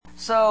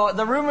So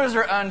the rumors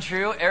are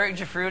untrue. Eric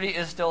Giafrutti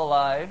is still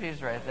alive.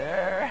 He's right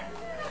there.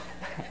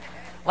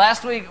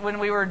 Last week when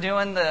we were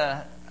doing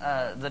the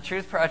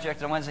Truth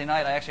Project on Wednesday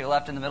night, I actually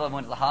left in the middle and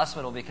went to the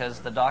hospital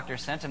because the doctor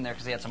sent him there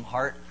because he had some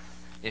heart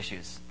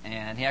issues.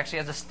 And he actually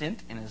has a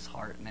stent in his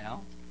heart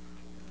now.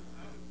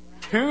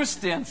 2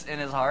 stents in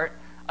his heart.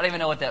 I don't even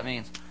know what that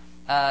means.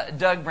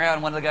 Doug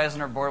Brown, one of the guys on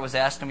our board, was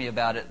asking me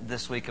about it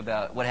this week,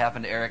 about what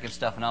happened to Eric and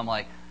stuff. And I'm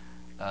like,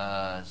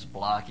 it's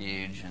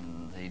blockage,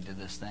 and he did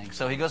this thing.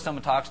 So he goes home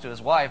and talks to his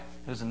wife,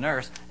 who's a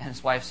nurse, and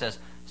his wife says,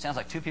 sounds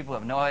like 2 people who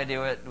have no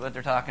idea what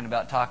they're talking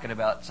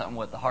about something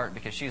with the heart,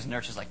 because she's a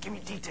nurse. She's like, give me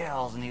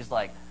details. And he's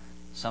like,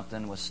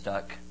 something was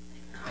stuck.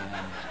 And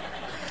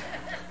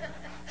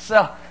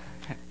so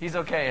he's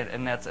okay,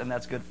 and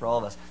that's good for all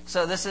of us.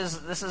 So this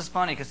is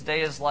funny, because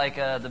today is like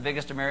the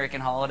biggest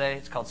American holiday.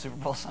 It's called Super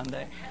Bowl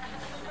Sunday.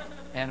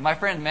 And my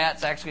friend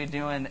Matt's actually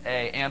doing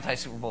a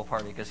anti-Super Bowl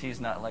party, because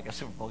he's not like a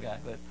Super Bowl guy,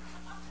 but...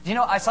 You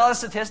know, I saw a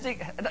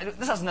statistic.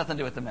 This has nothing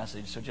to do with the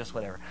message, so just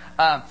whatever.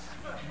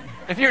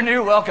 If you're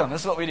new, welcome. This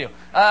is what we do.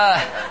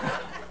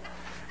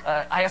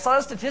 I saw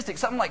a statistic.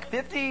 Something like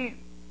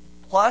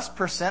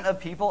 50+% of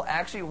people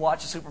actually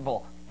watch the Super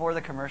Bowl for the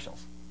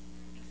commercials.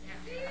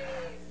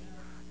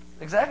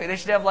 Exactly. They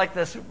should have like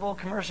the Super Bowl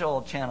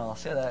commercial channel.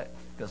 See how that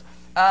goes.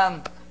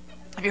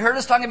 Have you heard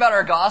us talking about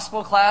our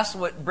gospel class,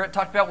 what Britt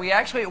talked about?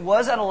 It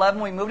was at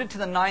 11. We moved it to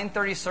the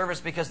 9:30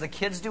 service because the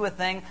kids do a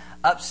thing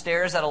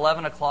upstairs at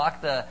 11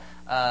 o'clock, the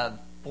 4th,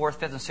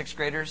 5th, and 6th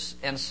graders.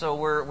 And so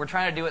we're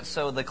trying to do it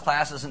so the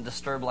class isn't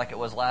disturbed like it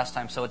was last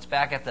time. So it's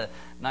back at the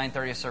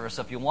 9:30 service.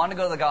 So if you want to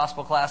go to the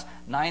gospel class,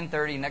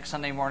 9:30 next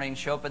Sunday morning,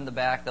 show up in the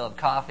back. They'll have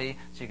coffee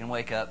so you can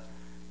wake up.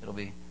 It'll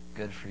be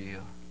good for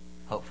you,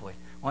 hopefully.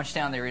 Why don't you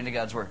stand there reading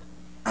God's Word?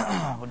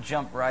 We'll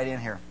jump right in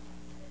here.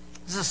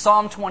 This is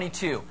Psalm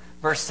 22.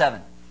 Verse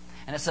 7,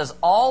 and it says,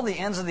 all the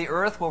ends of the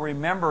earth will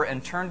remember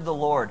and turn to the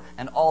Lord,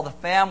 and all the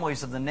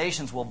families of the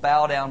nations will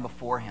bow down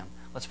before Him.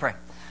 Let's pray.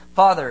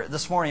 Father,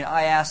 this morning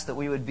I ask that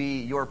we would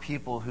be your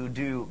people who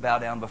do bow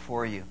down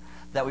before you,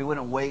 that we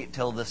wouldn't wait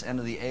till this end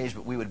of the age,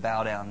 but we would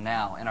bow down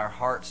now in our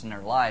hearts and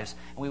our lives,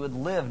 and we would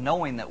live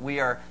knowing that we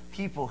are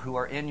people who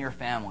are in your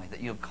family,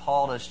 that you have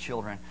called us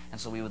children, and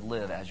so we would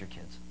live as your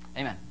kids.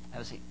 Amen.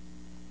 Have a seat.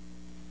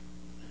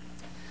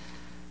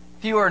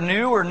 If you are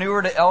new or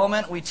newer to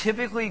Element, we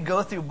typically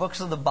go through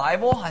books of the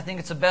Bible. I think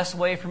it's the best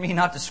way for me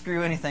not to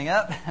screw anything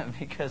up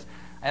because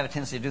I have a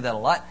tendency to do that a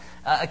lot.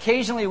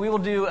 Occasionally, we will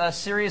do a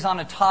series on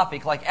a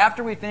topic. Like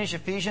after we finish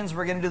Ephesians,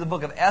 we're going to do the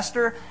book of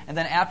Esther. And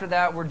then after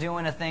that, we're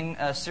doing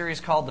a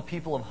series called The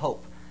People of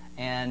Hope.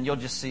 And you'll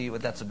just see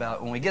what that's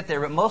about when we get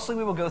there. But mostly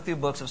we will go through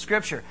books of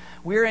Scripture.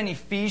 We're in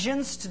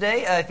Ephesians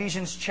today,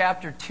 Ephesians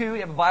chapter 2. You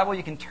have a Bible,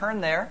 you can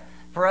turn there.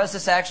 For us,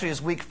 this actually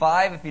is week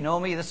 5. If you know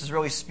me, this is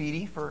really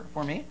speedy for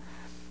me.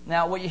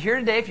 Now, what you hear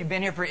today, if you've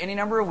been here for any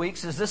number of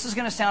weeks, is this is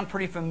going to sound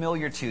pretty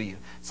familiar to you.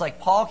 It's like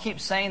Paul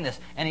keeps saying this,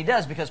 and he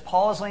does, because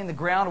Paul is laying the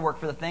groundwork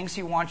for the things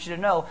he wants you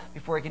to know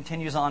before he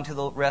continues on to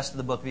the rest of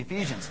the book of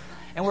Ephesians.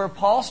 And where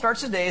Paul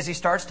starts today is he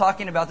starts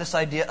talking about this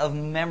idea of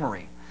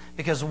memory.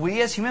 Because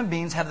we as human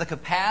beings have the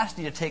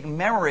capacity to take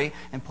memory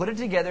and put it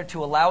together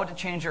to allow it to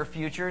change our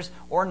futures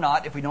or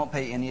not if we don't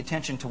pay any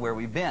attention to where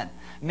we've been.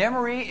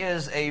 Memory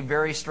is a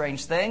very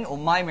strange thing. Well,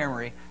 my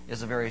memory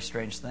is a very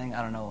strange thing.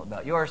 I don't know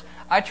about yours.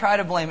 I try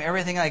to blame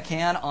everything I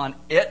can on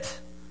it.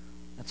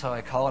 That's how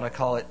I call it. I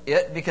call it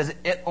it because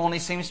it only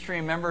seems to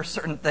remember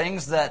certain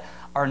things that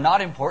are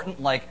not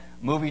important, like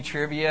movie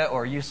trivia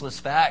or useless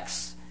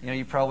facts.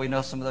 You probably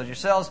know some of those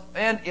yourselves.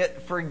 And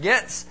it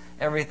forgets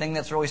everything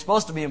that's really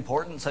supposed to be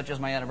important, such as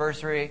my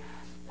anniversary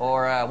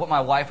or what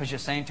my wife was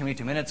just saying to me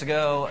 2 minutes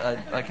ago.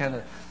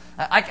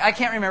 I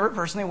can't remember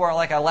personally where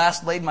I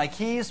last laid my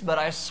keys, but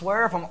I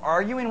swear if I'm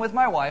arguing with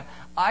my wife,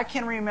 I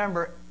can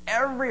remember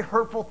every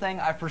hurtful thing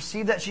I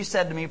perceived that she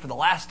said to me for the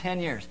last 10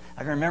 years.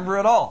 I can remember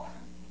it all,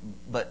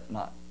 but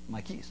not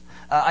my keys.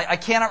 I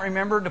cannot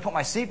remember to put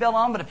my seatbelt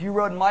on, but if you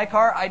rode in my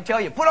car, I'd tell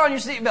you, put on your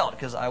seatbelt,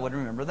 because I would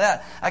remember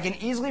that. I can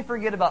easily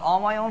forget about all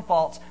my own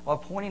faults while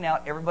pointing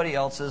out everybody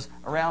else's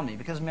around me,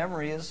 because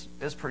memory is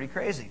pretty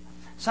crazy.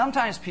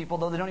 Sometimes people,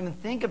 though, they don't even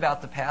think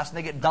about the past, and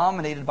they get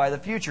dominated by the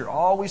future,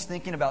 always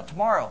thinking about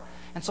tomorrow.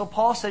 And so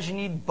Paul says you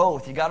need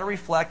both. You got to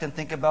reflect and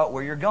think about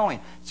where you're going.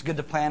 It's good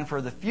to plan for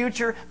the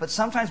future, but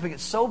sometimes we get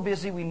so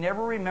busy we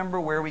never remember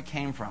where we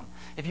came from.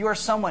 If you are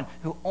someone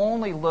who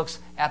only looks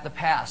at the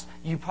past,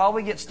 you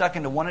probably get stuck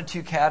into one of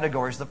 2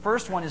 categories. The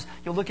first one is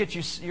you'll look at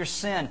your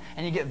sin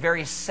and you get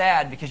very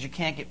sad because you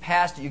can't get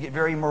past it. You get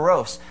very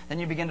morose. Then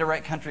you begin to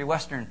write country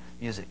western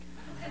music.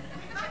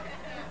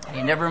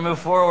 You never move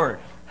forward.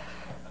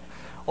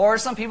 Or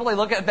some people, they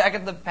look back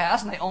at the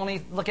past and they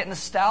only look at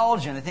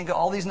nostalgia. And they think of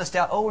all these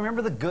nostalgia. Oh,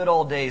 remember the good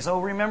old days. Oh,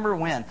 remember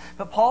when.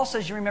 But Paul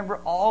says you remember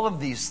all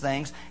of these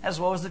things as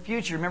well as the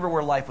future. Remember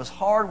where life was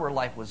hard, where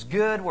life was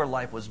good, where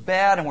life was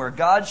bad, and where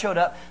God showed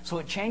up. So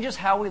it changes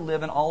how we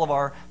live in all of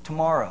our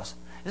tomorrows.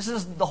 This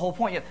is the whole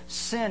point.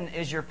 Sin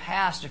is your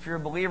past if you're a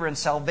believer, and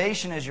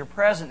salvation is your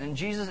present, and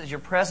Jesus is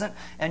your present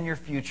and your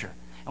future.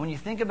 And when you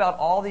think about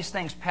all these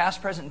things,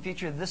 past, present, and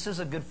future, this is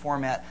a good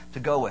format to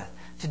go with.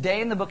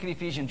 Today in the book of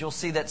Ephesians, you'll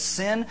see that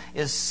sin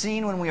is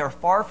seen when we are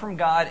far from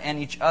God and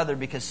each other,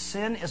 because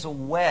sin is a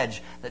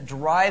wedge that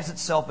drives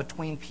itself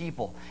between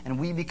people, and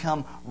we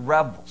become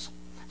rebels.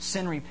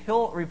 Sin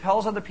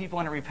repels other people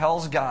and it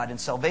repels God. And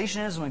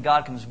salvation is when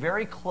God comes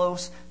very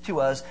close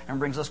to us and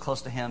brings us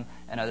close to Him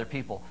and other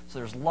people. So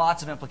there's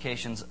lots of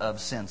implications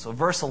of sin. So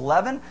verse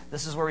 11,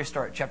 this is where we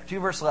start. Chapter 2,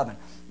 verse 11.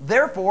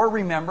 Therefore,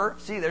 remember,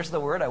 see, there's the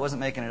word. I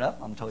wasn't making it up.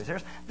 I'm totally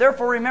serious.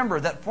 Therefore,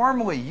 remember that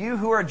formerly you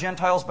who are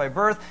Gentiles by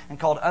birth and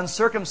called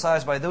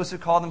uncircumcised by those who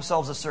call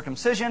themselves a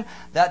circumcision,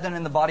 that done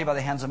in the body by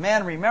the hands of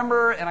man.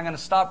 Remember, and I'm going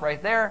to stop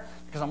right there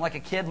because I'm like a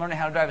kid learning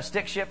how to drive a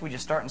stick shift. We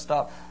just start and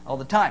stop all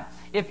the time.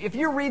 If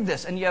you read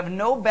this and you have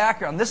no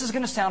background, this is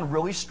going to sound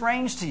really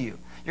strange to you.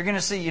 You're going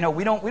to see,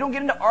 we don't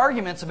get into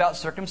arguments about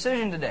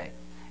circumcision today.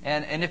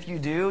 And if you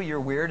do, you're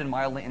weird and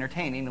mildly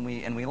entertaining,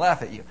 and we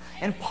laugh at you.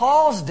 In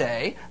Paul's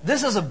day,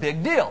 this is a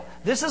big deal.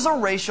 This is a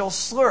racial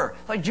slur.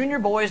 Like junior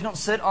boys don't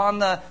sit on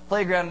the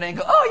playground today and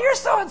go, "Oh, you're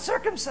so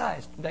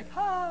uncircumcised." Like,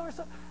 "Oh, we're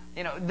so..."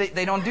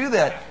 They don't do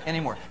that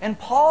anymore. In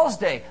Paul's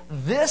day,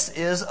 this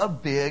is a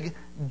big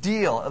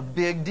deal, a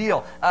big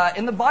deal.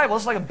 In the Bible,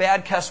 it's like a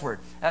bad cuss word.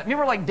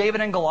 Remember like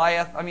David and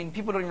Goliath? I mean,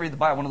 people don't even read the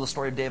Bible. One of the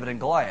story of David and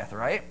Goliath,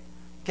 right?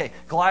 Okay,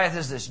 Goliath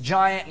is this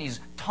giant, and he's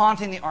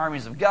taunting the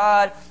armies of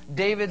God.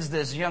 David's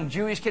this young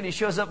Jewish kid. He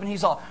shows up, and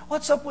he's all,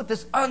 "What's up with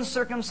this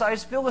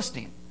uncircumcised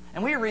Philistine?"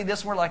 And we read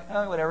this, and we're like,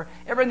 "Oh, whatever."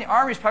 Everybody in the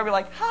army is probably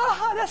like, "Ha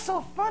ha, that's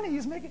so funny.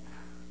 He's making..."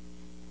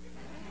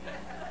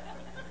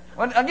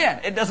 Well,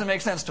 again, it doesn't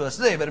make sense to us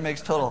today, but it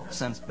makes total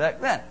sense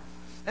back then.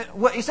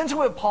 Essentially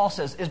what Paul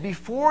says is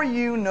before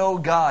you know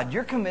God,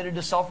 you're committed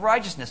to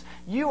self-righteousness.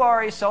 You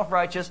are a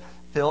self-righteous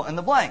fill in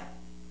the blank.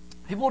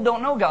 People who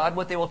don't know God,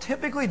 what they will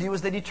typically do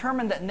is they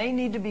determine that they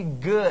need to be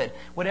good,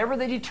 whatever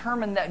they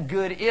determine that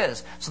good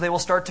is. So they will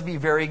start to be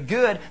very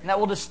good, and that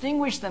will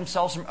distinguish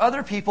themselves from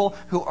other people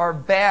who are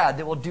bad.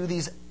 They will do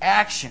these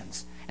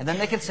actions. And then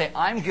they can say,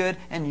 "I'm good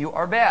and you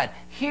are bad."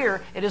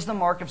 Here, it is the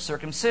mark of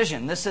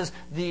circumcision. This is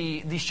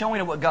the showing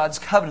of what God's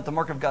covenant, the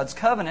mark of God's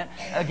covenant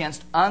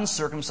against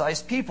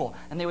uncircumcised people.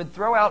 And they would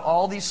throw out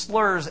all these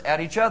slurs at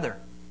each other.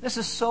 This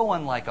is so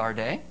unlike our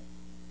day.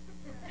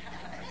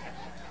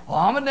 "Well,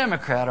 I'm a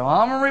Democrat," or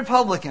 "I'm a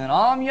Republican,"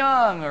 "I'm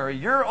young," or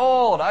 "You're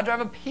old," "I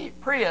drive a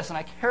Prius and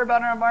I care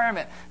about our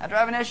environment," "I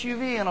drive an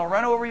SUV and I'll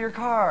run over your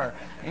car."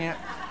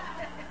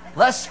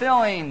 Less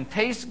filling,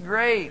 tastes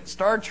great,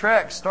 Star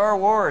Trek, Star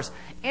Wars.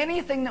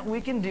 Anything that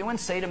we can do and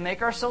say to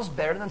make ourselves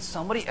better than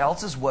somebody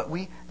else is what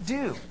we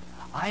do.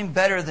 "I'm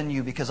better than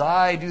you because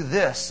I do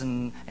this,"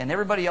 and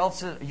everybody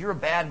else, "You're a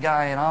bad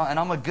guy and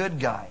I'm a good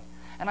guy."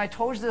 And I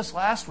told you this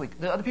last week.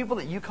 The other people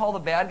that you call the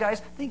bad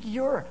guys think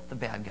you're the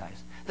bad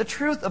guys. The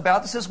truth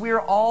about this is we are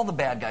all the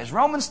bad guys.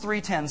 Romans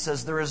 3:10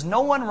 says, "There is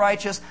no one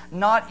righteous,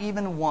 not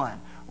even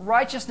one."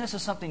 Righteousness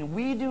is something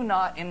we do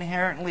not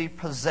inherently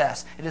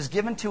possess. It is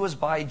given to us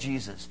by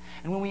Jesus.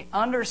 And when we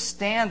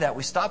understand that,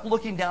 we stop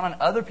looking down on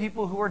other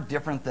people who are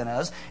different than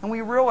us, and we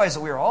realize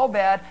that we are all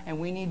bad and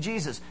we need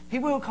Jesus.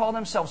 People who call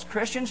themselves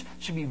Christians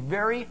should be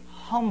very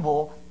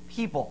humble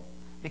people,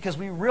 because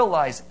we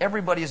realize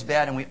everybody is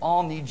bad and we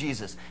all need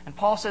Jesus. And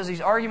Paul says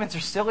these arguments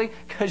are silly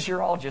because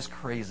you're all just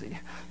crazy.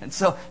 And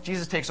so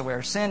Jesus takes away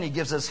our sin. He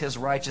gives us His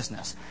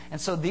righteousness. And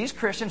so these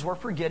Christians were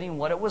forgetting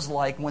what it was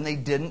like when they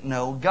didn't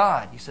know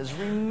God. He says,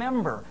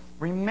 remember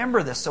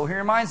this. So he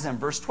reminds them,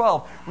 verse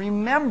 12,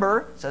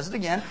 remember, says it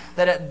again,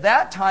 that at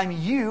that time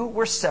you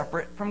were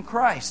separate from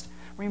Christ.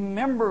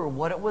 Remember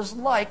what it was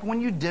like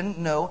when you didn't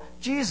know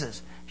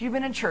Jesus. If you've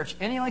been in church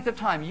any length of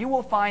time, you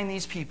will find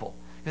these people.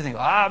 You think,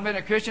 I've been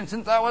a Christian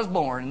since I was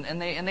born,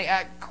 and they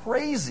act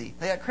crazy.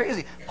 They act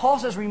crazy. Paul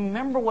says,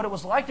 remember what it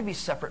was like to be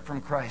separate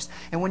from Christ.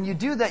 And when you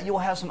do that, you'll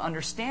have some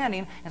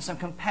understanding and some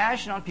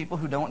compassion on people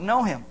who don't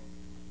know Him.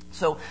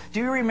 So, do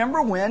you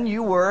remember when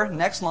you were,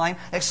 next line,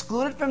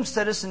 excluded from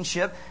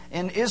citizenship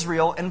in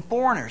Israel and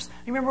foreigners?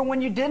 You remember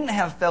when you didn't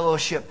have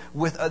fellowship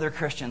with other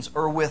Christians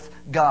or with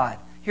God?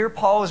 Here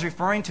Paul is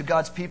referring to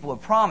God's people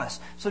of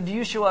promise. So do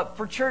you show up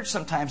for church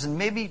sometimes and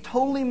maybe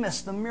totally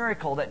miss the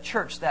miracle that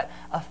church, that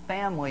a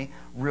family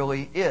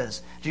really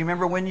is? Do you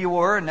remember when you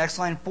were, next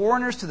line,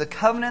 foreigners to the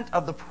covenant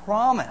of the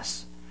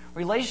promise?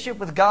 Relationship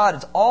with God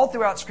is all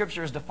throughout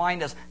Scripture is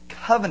defined as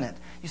covenant.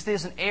 You see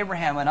this in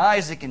Abraham and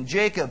Isaac and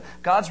Jacob.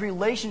 God's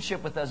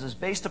relationship with us is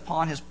based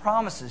upon His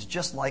promises,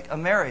 just like a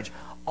marriage.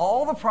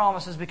 All the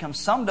promises become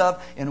summed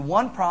up in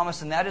one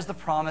promise, and that is the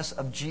promise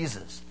of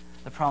Jesus.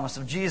 The promise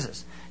of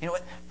Jesus. You know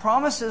what?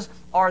 Promises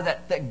are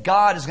that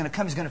God is going to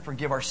come. He's going to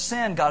forgive our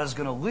sin. God is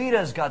going to lead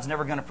us. God's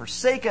never going to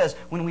forsake us.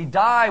 When we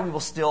die, we will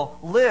still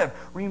live.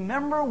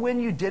 Remember when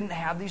you didn't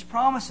have these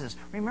promises.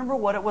 Remember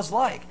what it was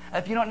like.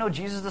 If you don't know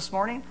Jesus this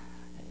morning,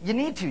 you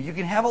need to. You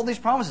can have all these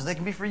promises. They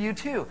can be for you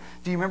too.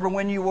 Do you remember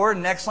when you were,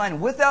 next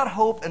line, without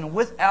hope and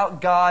without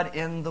God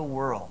in the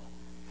world?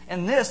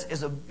 And this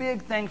is a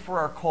big thing for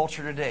our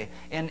culture today.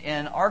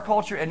 In our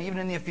culture and even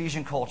in the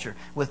Ephesian culture,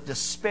 with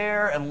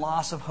despair and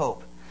loss of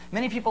hope.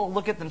 Many people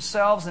look at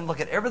themselves and look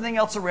at everything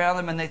else around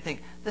them and they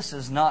think, this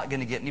is not going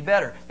to get any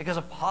better, because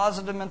a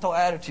positive mental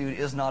attitude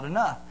is not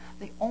enough.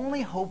 The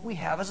only hope we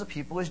have as a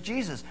people is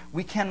Jesus.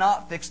 We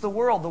cannot fix the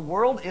world. The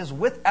world is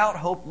without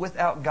hope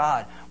without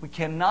God. We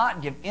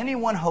cannot give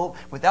anyone hope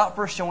without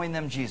first showing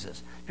them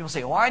Jesus. People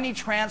say, I need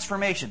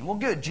transformation. Well,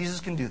 good, Jesus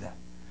can do that.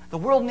 The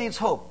world needs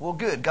hope. Well,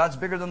 good, God's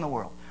bigger than the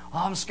world.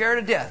 I'm scared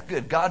of death.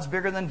 Good, God's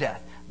bigger than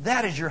death.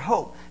 That is your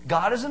hope.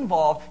 God is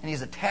involved, and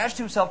He's attached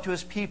Himself to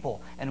His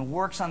people and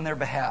works on their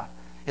behalf.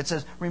 It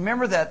says,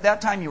 remember that at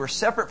that time you were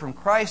separate from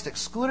Christ,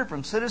 excluded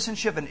from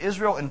citizenship in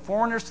Israel, and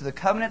foreigners to the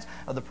covenants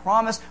of the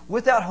promise,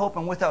 without hope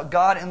and without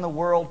God in the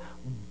world.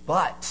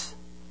 But,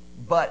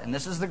 and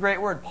this is the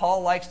great word.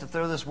 Paul likes to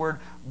throw this word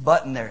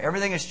but in there.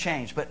 Everything has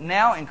changed. But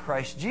now in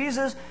Christ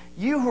Jesus,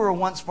 you who were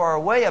once far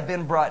away have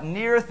been brought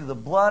near through the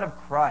blood of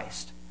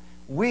Christ.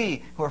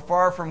 We who are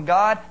far from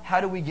God,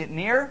 how do we get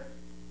near?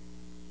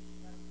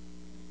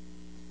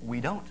 We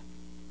don't.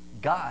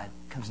 God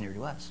comes near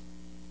to us.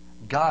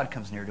 God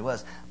comes near to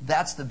us.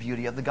 That's the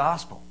beauty of the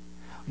gospel.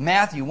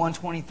 Matthew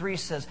 1:23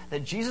 says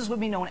that Jesus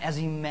would be known as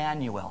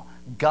Emmanuel,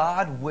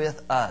 God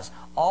with us.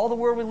 All the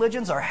world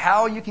religions are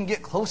how you can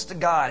get close to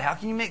God. How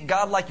can you make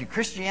God like you?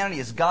 Christianity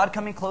is God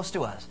coming close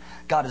to us.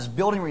 God is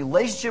building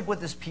relationship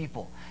with His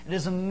people. It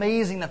is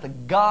amazing that the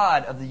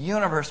God of the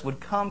universe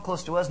would come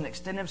close to us and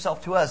extend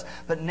Himself to us.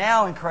 But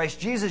now in Christ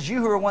Jesus, you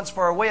who were once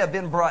far away have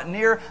been brought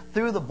near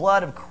through the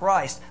blood of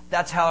Christ.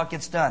 That's how it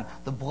gets done.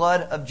 The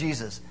blood of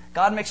Jesus.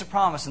 God makes a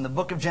promise in the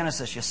book of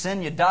Genesis. You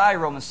sin, you die.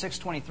 Romans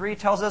 6:23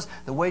 tells us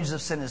the wages of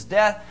sin is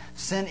death.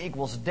 Sin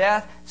equals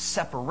death,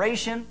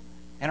 separation.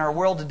 In our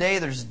world today,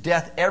 there's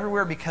death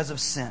everywhere because of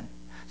sin.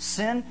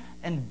 Sin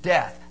and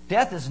death.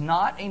 Death is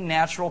not a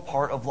natural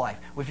part of life.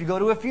 If you go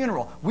to a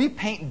funeral, we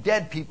paint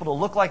dead people to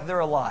look like they're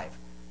alive.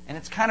 And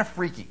it's kind of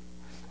freaky.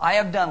 I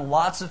have done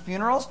lots of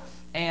funerals.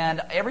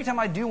 And every time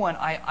I do one,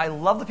 I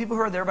love the people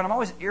who are there, but I'm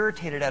always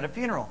irritated at a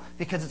funeral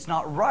because it's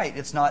not right.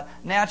 It's not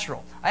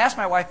natural. I ask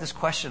my wife this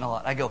question a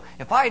lot. I go,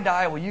 if I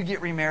die, will you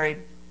get remarried?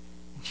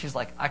 And she's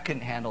like, I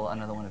couldn't handle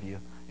another one of you.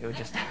 It would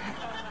just...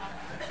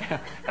 And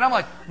I'm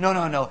like,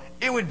 no.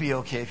 It would be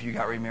okay if you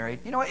got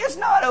remarried. You know what? It's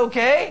not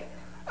okay.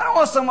 I don't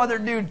want some other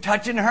dude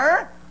touching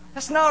her.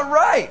 That's not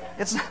right.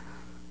 It's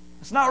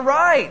not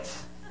right.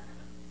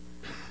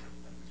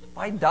 If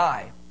I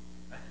die...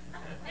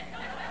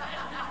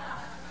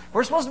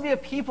 We're supposed to be a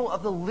people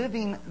of the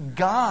living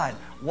God.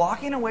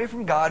 Walking away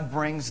from God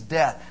brings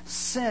death.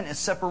 Sin is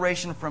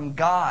separation from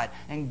God,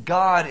 and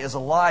God is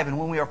alive. And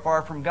when we are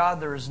far from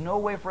God, there is no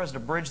way for us to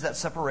bridge that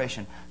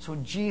separation. So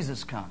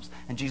Jesus comes,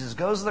 and Jesus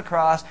goes to the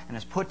cross and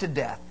is put to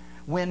death.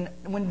 When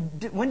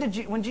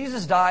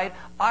Jesus died,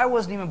 I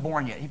wasn't even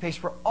born yet. He pays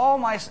for all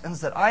my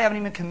sins that I haven't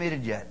even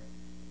committed yet.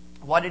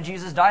 Why did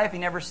Jesus die if He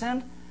never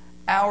sinned?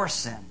 Our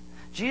sin.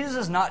 Jesus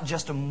is not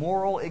just a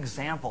moral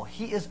example.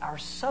 He is our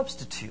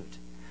substitute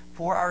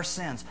for our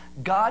sins.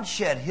 God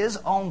shed His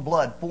own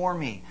blood for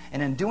me.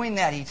 And in doing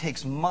that, He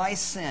takes my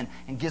sin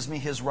and gives me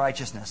His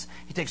righteousness.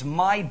 He takes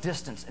my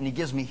distance and He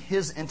gives me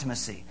His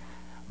intimacy.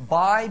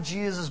 By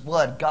Jesus'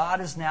 blood, God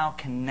is now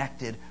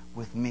connected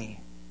with me.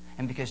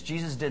 And because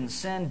Jesus didn't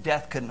sin,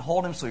 death couldn't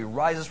hold Him, so He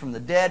rises from the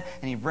dead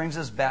and He brings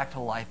us back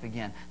to life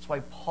again. That's why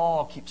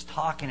Paul keeps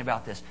talking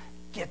about this.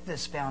 Get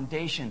this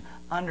foundation.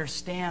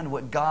 Understand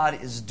what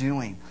God is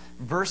doing.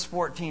 Verse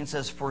 14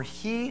 says, for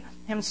He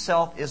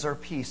Himself is our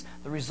peace.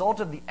 The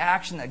result of the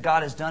action that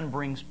God has done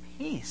brings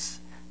peace.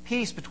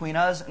 Peace between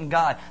us and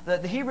God.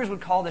 The Hebrews would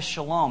call this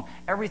shalom.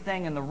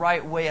 Everything in the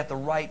right way at the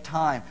right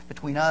time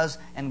between us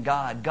and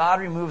God.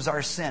 God removes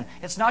our sin.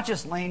 It's not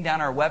just laying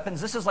down our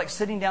weapons. This is like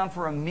sitting down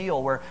for a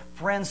meal where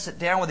friends sit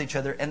down with each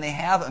other and they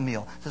have a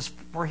meal. It says,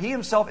 for He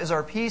Himself is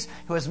our peace,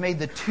 who has made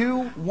the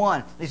two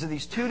one. These are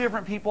these two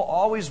different people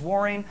always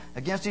warring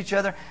against each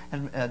other.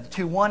 And the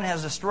two one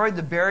has destroyed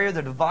the barrier,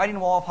 the dividing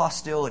wall of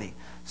hostility.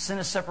 Sin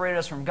has separated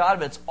us from God,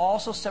 but it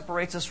also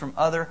separates us from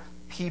other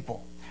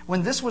people.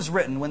 When this was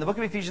written, when the book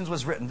of Ephesians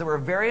was written, there were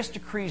various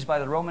decrees by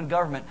the Roman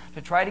government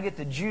to try to get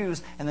the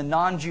Jews and the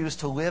non-Jews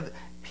to live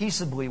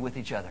peaceably with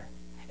each other.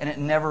 And it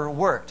never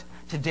worked.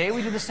 Today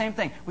we do the same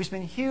thing. We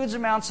spend huge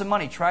amounts of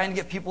money trying to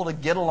get people to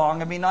get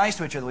along and be nice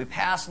to each other. We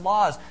pass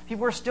laws.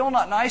 People are still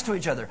not nice to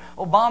each other.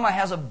 Obama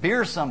has a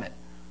beer summit,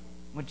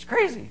 which is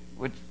crazy.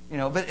 But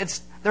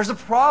there's a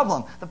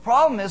problem. The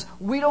problem is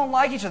we don't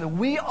like each other.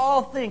 We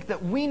all think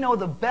that we know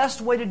the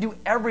best way to do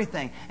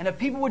everything. And if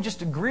people would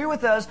just agree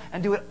with us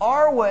and do it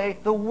our way,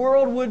 the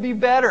world would be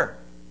better.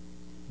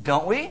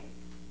 Don't we?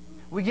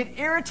 We get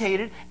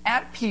irritated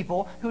at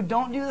people who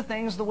don't do the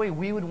things the way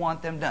we would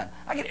want them done.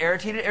 I get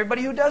irritated at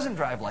everybody who doesn't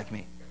drive like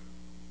me,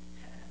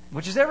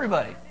 which is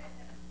everybody.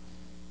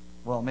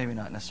 Well, maybe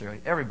not necessarily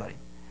everybody.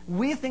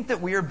 We think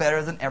that we are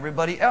better than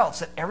everybody else,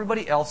 that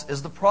everybody else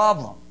is the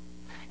problem.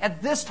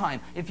 At this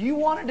time, if you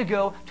wanted to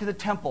go to the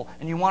temple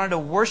and you wanted to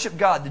worship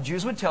God, the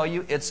Jews would tell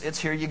you, it's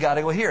here, you got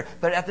to go here.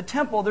 But at the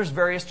temple, there's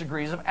various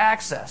degrees of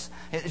access.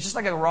 It's just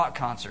like a rock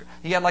concert.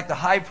 You had like the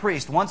high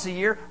priest once a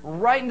year,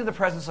 right into the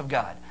presence of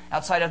God.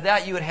 Outside of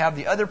that, you would have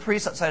the other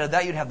priests. Outside of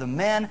that, you'd have the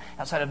men.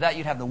 Outside of that,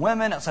 you'd have the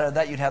women. Outside of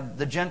that, you'd have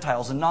the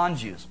Gentiles and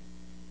non-Jews.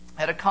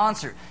 At a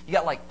concert, you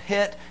got like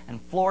pit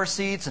and floor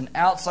seats and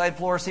outside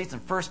floor seats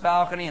and first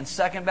balcony and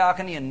second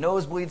balcony and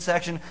nosebleed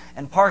section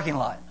and parking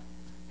lot.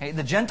 Okay,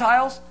 the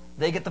Gentiles,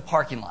 they get the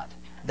parking lot.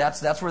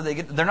 That's where they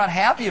get. They're not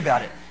happy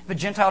about it. If a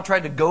Gentile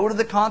tried to go to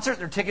the concert,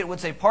 their ticket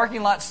would say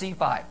parking lot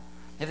C5.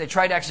 If they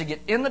tried to actually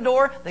get in the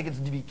door, they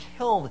could be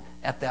killed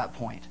at that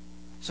point.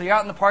 So you're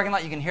out in the parking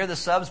lot, you can hear the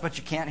subs, but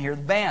you can't hear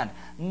the band.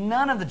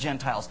 None of the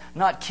Gentiles,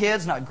 not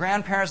kids, not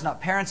grandparents, not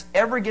parents,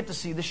 ever get to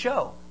see the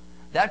show.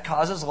 That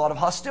causes a lot of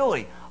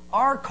hostility.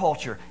 Our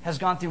culture has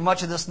gone through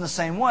much of this in the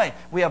same way.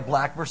 We have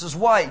black versus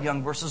white,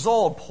 young versus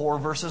old, poor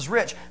versus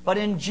rich. But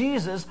in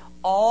Jesus,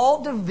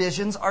 all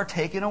divisions are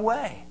taken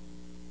away.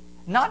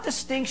 Not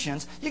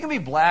distinctions. You can be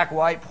black,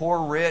 white,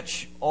 poor,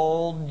 rich,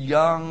 old,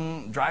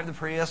 young, drive the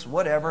Prius,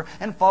 whatever,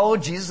 and follow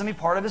Jesus and be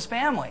part of His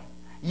family.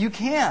 You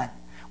can.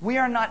 We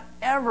are not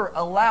ever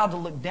allowed to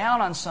look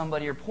down on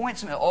somebody or point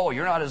somebody, oh,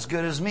 you're not as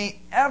good as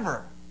me,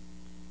 ever.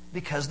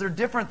 Because they're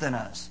different than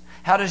us.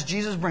 How does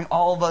Jesus bring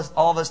all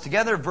of us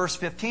together? Verse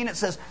 15, it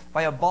says,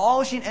 by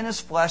abolishing in His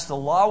flesh the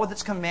law with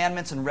its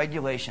commandments and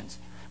regulations.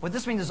 What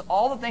this means is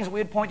all the things that we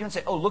would point to and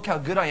say, oh, look how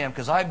good I am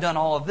because I've done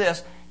all of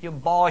this. He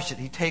abolished it.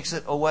 He takes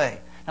it away.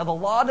 Now, the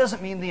law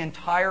doesn't mean the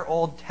entire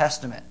Old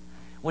Testament.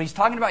 What He's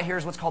talking about here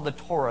is what's called the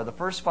Torah, the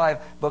first 5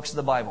 books of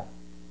the Bible.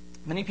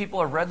 Many people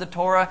have read the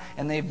Torah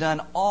and they've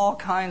done all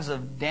kinds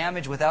of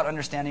damage without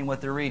understanding what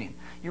they're reading.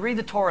 You read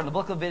the Torah in the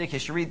book of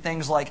Leviticus, you read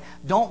things like,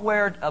 don't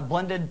wear a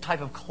blended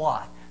type of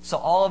cloth. So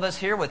all of us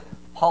here with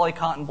poly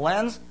cotton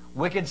blends,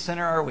 wicked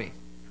sinner are we.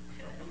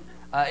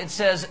 It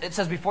says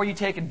before you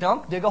take a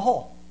dump, dig a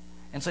hole.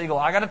 And so you go,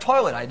 I got a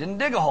toilet, I didn't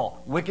dig a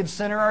hole. Wicked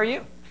sinner are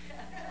you.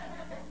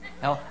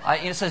 Now,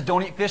 it says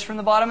don't eat fish from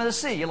the bottom of the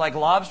sea. You like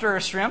lobster or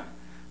shrimp?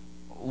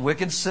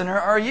 Wicked sinner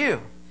are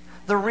you.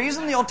 The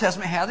reason the Old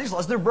Testament has these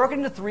laws, they're broken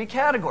into 3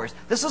 categories.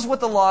 This is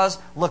what the laws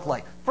look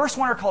like. First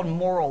one are called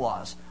moral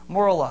laws.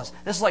 Moral laws.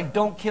 This is like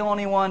don't kill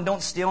anyone,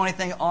 don't steal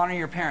anything, honor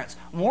your parents.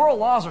 Moral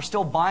laws are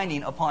still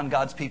binding upon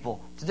God's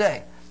people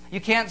today.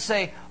 You can't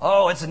say,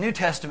 oh, it's a New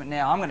Testament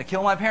now, I'm going to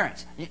kill my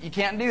parents. You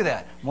can't do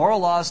that. Moral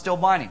law is still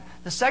binding.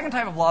 The second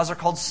type of laws are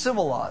called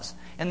civil laws.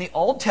 In the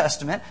Old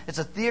Testament, it's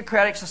a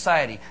theocratic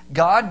society.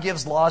 God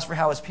gives laws for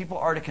how His people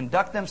are to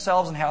conduct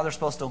themselves and how they're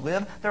supposed to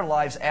live their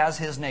lives as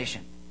His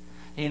nation.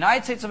 The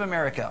United States of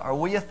America, are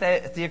we a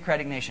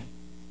theocratic nation?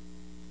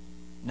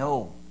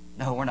 No,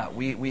 we're not.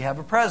 We have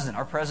a president.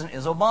 Our president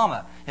is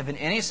Obama. If in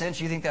any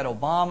sense you think that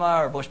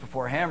Obama or Bush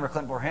before him or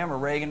Clinton before him or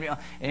Reagan,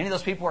 any of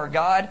those people are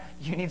God,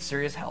 you need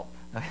serious help.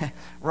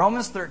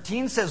 Romans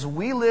 13 says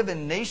we live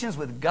in nations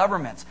with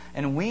governments,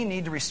 and we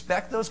need to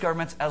respect those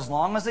governments as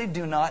long as they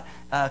do not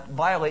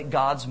violate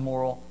God's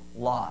moral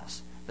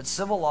laws. But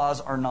civil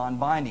laws are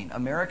non-binding.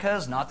 America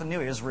is not the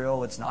new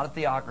Israel. It's not a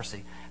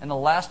theocracy. And the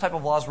last type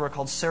of laws were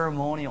called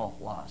ceremonial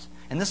laws.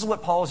 And this is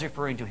what Paul is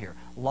referring to here.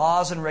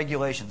 Laws and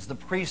regulations, the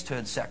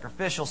priesthood,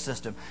 sacrificial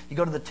system. You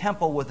go to the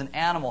temple with an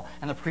animal,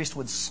 and the priest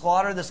would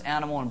slaughter this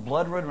animal, and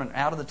blood would run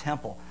out of the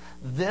temple.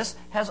 This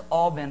has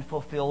all been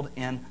fulfilled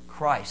in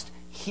Christ.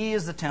 He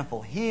is the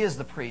temple. He is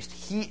the priest.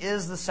 He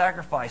is the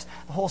sacrifice.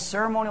 The whole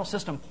ceremonial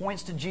system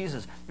points to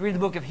Jesus. You read the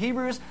book of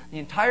Hebrews, the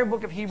entire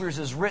book of Hebrews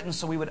is written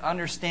so we would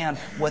understand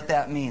what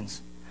that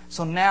means.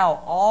 So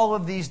now all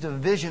of these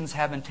divisions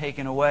have been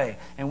taken away,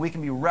 and we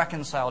can be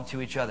reconciled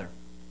to each other.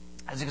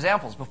 As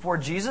examples, before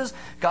Jesus,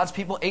 God's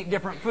people ate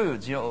different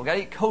foods. We got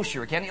to eat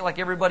kosher. We can't eat like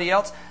everybody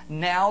else.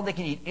 Now they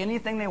can eat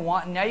anything they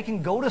want, and now you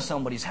can go to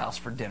somebody's house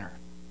for dinner.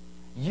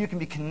 You can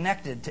be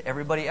connected to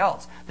everybody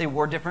else. They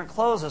wore different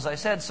clothes, as I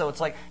said, so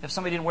it's like if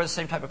somebody didn't wear the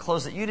same type of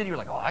clothes that you did, you're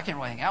like, oh, I can't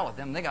really hang out with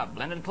them. They got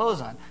blended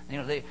clothes on.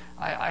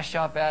 I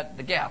shop at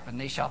the Gap,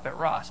 and they shop at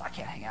Ross. I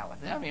can't hang out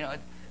with them.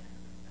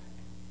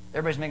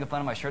 Everybody's making fun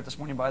of my shirt this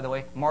morning, by the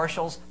way.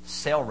 Marshall's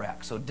sale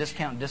rack, so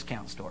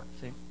discount store.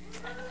 See?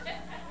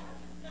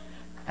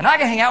 And I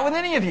can hang out with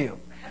any of you.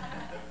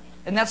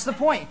 And that's the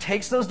point. He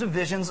takes those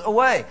divisions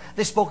away.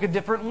 They spoke a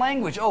different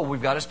language. Oh,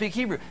 we've got to speak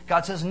Hebrew.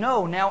 God says,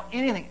 no, now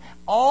anything.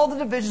 All the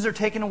divisions are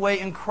taken away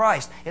in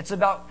Christ. It's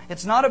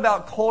not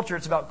about culture,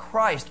 it's about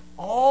Christ.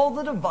 All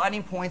the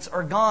dividing points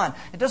are gone.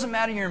 It doesn't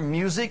matter your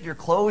music, your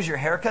clothes, your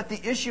haircut.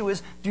 The issue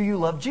is, do you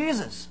love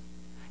Jesus?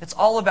 It's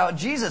all about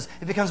Jesus.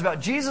 It becomes about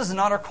Jesus and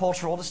not our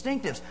cultural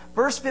distinctives.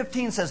 Verse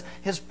 15 says,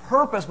 His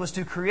purpose was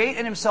to create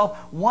in Himself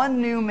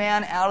one new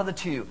man out of the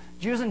two,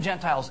 Jews and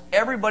Gentiles,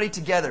 everybody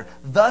together,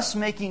 thus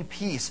making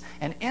peace,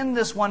 and in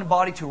this one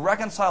body to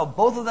reconcile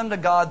both of them to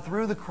God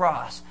through the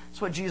cross.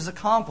 That's what Jesus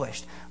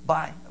accomplished,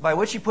 by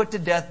which He put to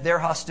death their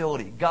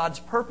hostility. God's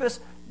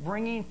purpose,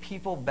 bringing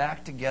people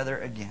back together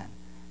again.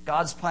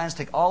 God's plans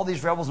take all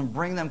these rebels and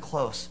bring them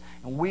close.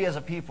 And we as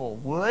a people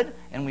would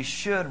and we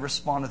should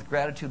respond with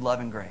gratitude,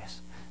 love, and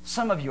grace.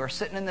 Some of you are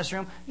sitting in this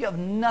room, you have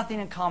nothing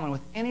in common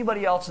with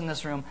anybody else in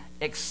this room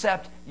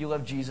except you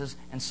love Jesus,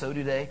 and so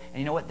do they. And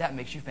you know what? That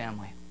makes you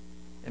family.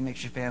 It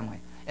makes you family.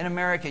 In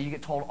America, you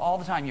get told all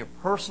the time your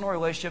personal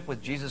relationship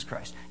with Jesus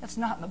Christ. That's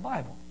not in the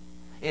Bible.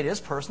 It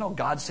is personal.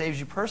 God saves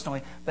you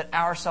personally. But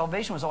our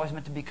salvation was always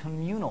meant to be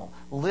communal,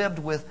 lived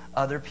with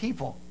other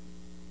people.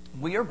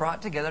 We are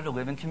brought together to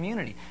live in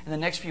community. In the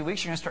next few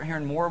weeks, you're going to start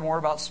hearing more and more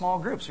about small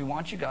groups. We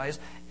want you guys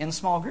in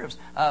small groups.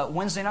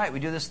 Wednesday night, we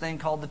do this thing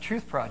called the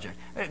Truth Project.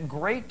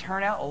 Great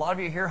turnout. A lot of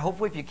you here.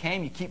 Hopefully, if you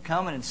came, you keep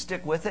coming and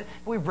stick with it.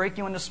 But we break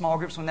you into small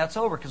groups when that's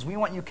over because we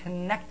want you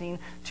connecting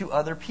to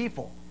other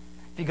people.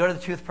 If you go to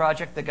the Truth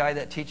Project, the guy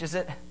that teaches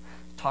it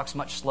talks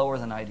much slower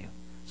than I do.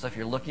 So if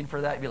you're looking for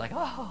that, you'd be like,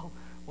 oh,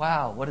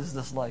 wow, what is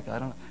this like? I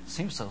don't know. It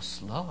seems so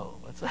slow.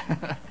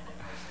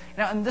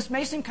 Now, and this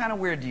may seem kind of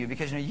weird to you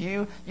because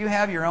you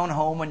have your own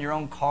home and your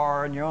own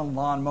car and your own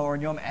lawnmower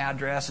and your own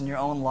address and your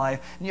own life,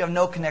 and you have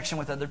no connection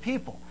with other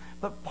people.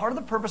 But part of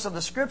the purpose of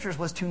the Scriptures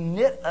was to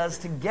knit us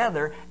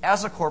together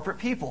as a corporate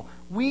people.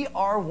 We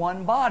are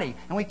one body,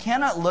 and we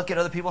cannot look at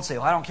other people and say,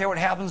 well, I don't care what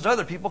happens to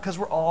other people because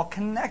we're all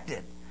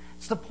connected.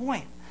 It's the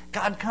point.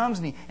 God comes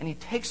and He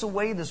takes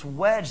away this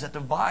wedge that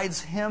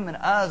divides Him and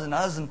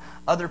us and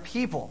other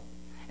people.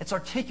 It's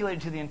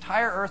articulated to the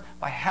entire earth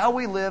by how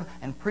we live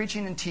and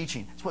preaching and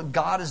teaching. It's what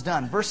God has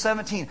done. Verse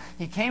 17,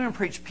 He came and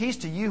preached peace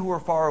to you who are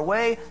far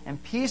away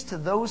and peace to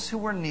those who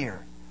were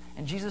near.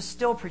 And Jesus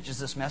still preaches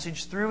this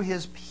message through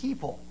His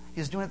people.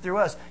 He's doing it through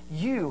us.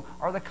 You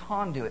are the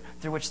conduit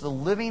through which the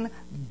living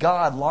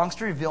God longs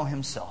to reveal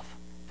Himself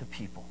to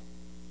people.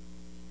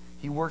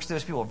 He works through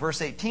His people.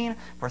 Verse 18,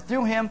 for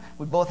through Him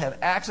we both have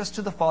access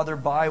to the Father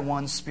by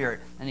one Spirit.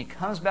 And He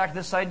comes back to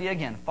this idea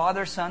again.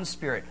 Father, Son,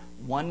 Spirit.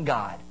 One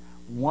God.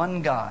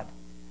 One God.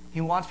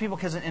 He wants people,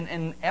 because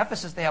in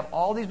Ephesus they have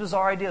all these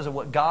bizarre ideas of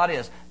what God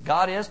is.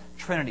 God is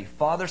Trinity,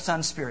 Father,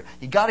 Son, Spirit.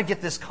 You got to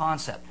get this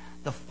concept.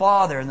 The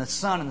Father and the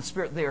Son and the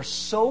Spirit, they are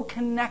so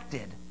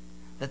connected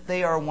that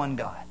they are one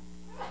God.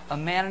 A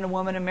man and a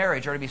woman in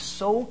marriage are to be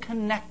so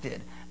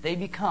connected they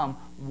become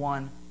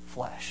one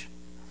flesh.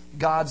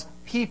 God's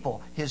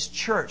people, His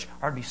church,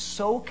 are to be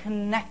so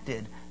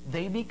connected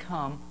they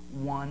become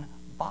one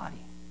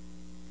body.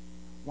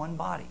 One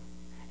body.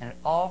 And it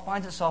all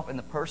finds itself in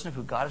the person of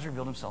who God has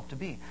revealed Himself to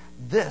be.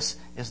 This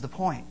is the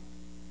point.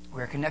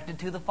 We are connected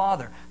to the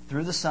Father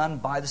through the Son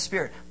by the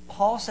Spirit.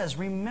 Paul says,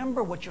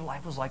 remember what your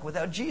life was like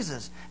without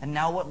Jesus, and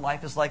now what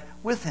life is like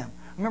with Him.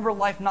 Remember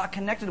life not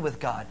connected with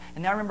God,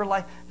 and now remember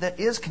life that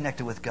is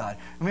connected with God.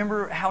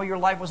 Remember how your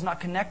life was not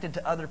connected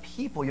to other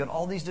people. You had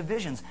all these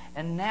divisions,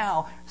 and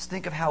now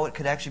think of how it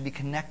could actually be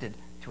connected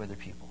to other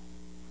people.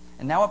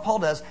 And now what Paul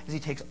does is he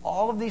takes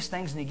all of these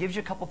things and he gives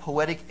you a couple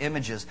poetic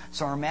images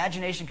so our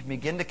imagination can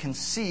begin to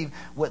conceive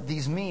what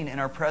these mean in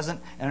our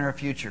present and in our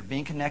future,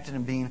 being connected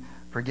and being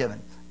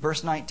forgiven.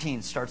 Verse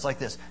 19 starts like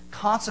this.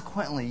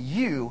 Consequently,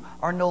 you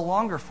are no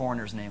longer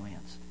foreigners and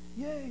aliens.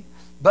 Yay!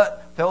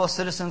 But fellow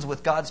citizens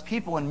with God's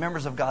people and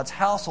members of God's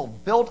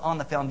household, built on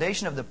the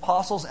foundation of the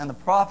apostles and the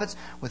prophets,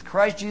 with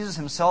Christ Jesus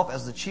Himself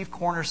as the chief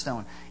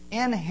cornerstone.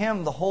 In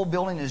Him the whole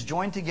building is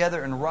joined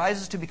together and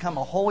rises to become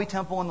a holy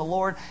temple in the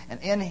Lord.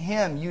 And in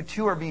Him you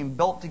too are being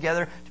built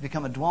together to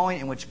become a dwelling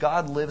in which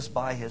God lives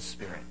by His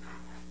Spirit.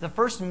 The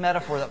first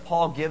metaphor that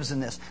Paul gives in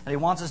this, that he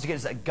wants us to get,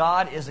 is that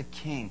God is a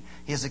king.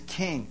 He is a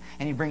king,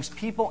 and He brings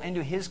people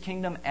into His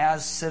kingdom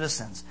as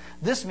citizens.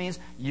 This means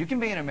you can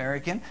be an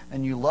American,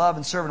 and you love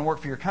and serve and work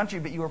for your country,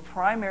 but you are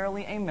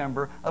primarily a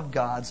member of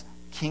God's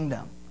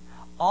kingdom.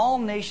 All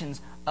nations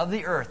of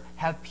the earth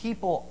have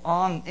people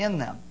in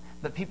them,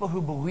 but people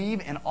who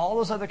believe in all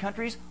those other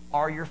countries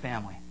are your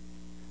family.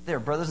 They are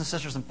brothers and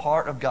sisters and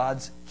part of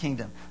God's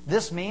kingdom.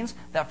 This means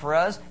that for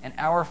us in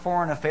our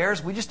foreign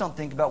affairs, we just don't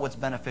think about what's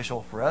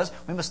beneficial for us.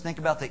 We must think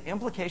about the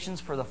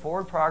implications for the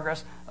forward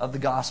progress of the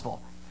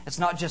gospel. It's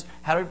not just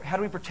how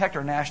do we protect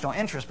our national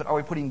interests, but are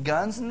we putting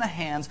guns in the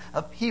hands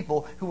of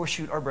people who will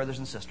shoot our brothers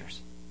and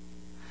sisters?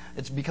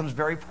 It becomes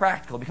very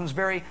practical. It becomes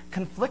very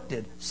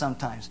conflicted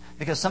sometimes,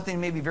 because something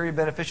may be very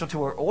beneficial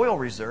to our oil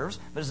reserves,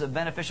 but is it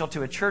beneficial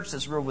to a church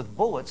that's ruled with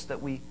bullets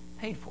that we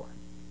paid for?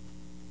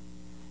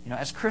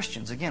 As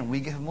Christians, again,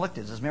 we get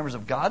conflicted. As members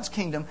of God's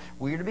kingdom,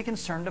 we are to be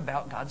concerned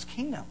about God's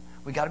kingdom.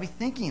 We've got to be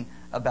thinking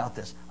about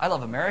this. I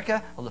love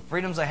America. I love the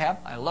freedoms I have.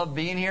 I love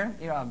being here.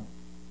 I'm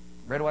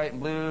red, white,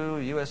 and blue,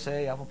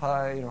 USA, apple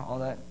pie, all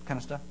that kind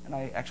of stuff. And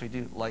I actually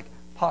do like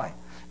pie.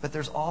 But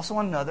there's also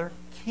another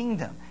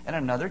kingdom and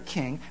another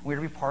king. We're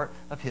to be part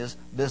of His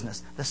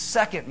business. The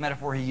second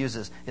metaphor he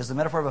uses is the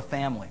metaphor of a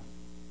family.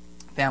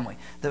 Family.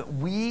 That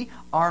we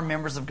are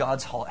members of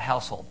God's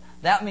household.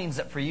 That means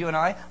that for you and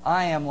I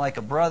am like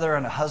a brother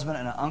and a husband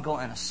and an uncle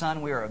and a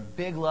son. We are a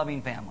big,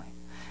 loving family.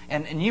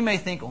 And you may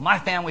think, well, my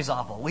family's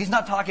awful. Well, he's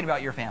not talking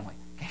about your family.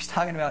 He's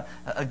talking about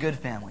a good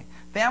family.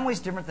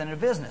 Family's different than a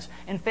business.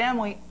 In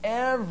family,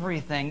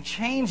 everything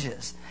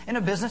changes. In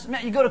a business,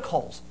 you go to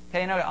Kohl's.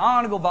 Okay, I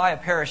want to go buy a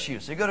pair of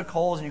shoes. So you go to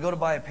Kohl's and you go to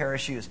buy a pair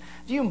of shoes.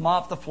 Do you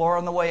mop the floor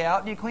on the way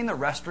out? Do you clean the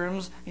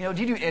restrooms? Do you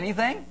do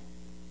anything?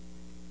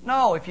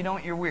 No, if you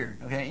don't, you're weird.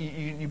 Okay,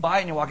 you buy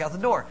it and you walk out the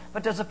door.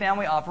 But does a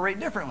family operate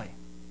differently?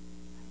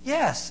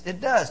 Yes,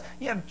 it does.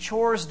 You have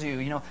chores to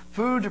do,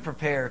 food to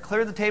prepare,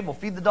 clear the table,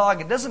 feed the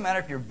dog. It doesn't matter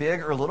if you're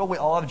big or little. We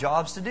all have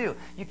jobs to do.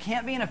 You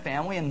can't be in a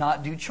family and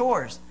not do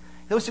chores.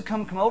 Those who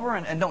come over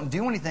and don't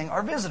do anything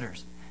are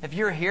visitors. If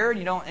you're here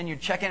and you're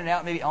checking it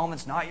out, maybe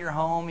Element's not your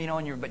home,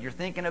 but you're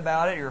thinking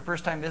about it, you're a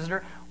first-time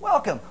visitor,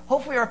 welcome.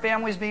 Hopefully our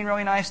family's being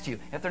really nice to you.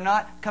 If they're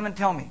not, come and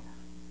tell me.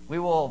 We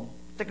will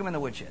stick them in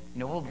the woodshed.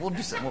 We'll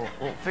do something.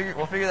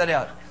 We'll figure that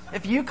out.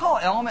 If you call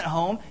Element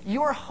home,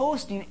 you are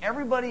hosting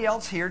everybody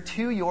else here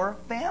to your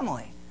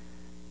family.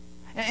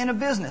 In a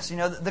business,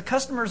 the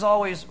customer's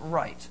always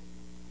right.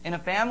 In a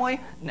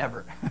family,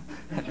 never.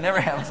 It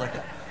never happens like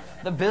that.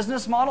 The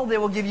business model, they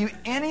will give you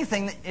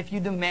anything if you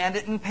demand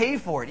it and pay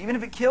for it, even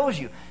if it kills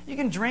you. You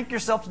can drink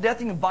yourself to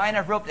death. You can buy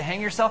enough rope to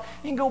hang yourself.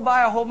 You can go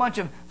buy a whole bunch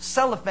of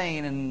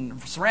cellophane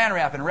and saran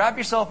wrap and wrap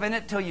yourself in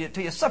it till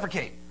you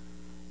suffocate.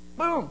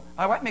 Boom.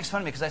 My wife makes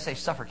fun of me because I say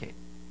suffocate.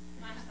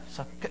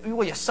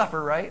 Well, you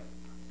suffer, right?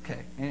 Okay.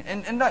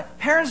 And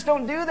parents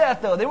don't do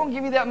that, though. They won't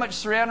give you that much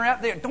saran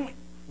wrap. They don't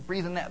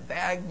breathe in that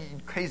bag, you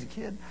crazy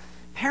kid.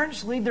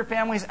 Parents lead their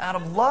families out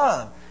of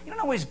love. You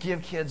don't always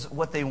give kids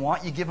what they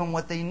want. You give them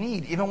what they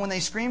need, even when they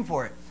scream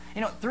for it.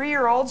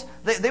 3-year-olds,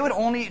 they would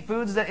only eat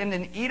foods that end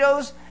in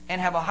Eatos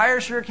and have a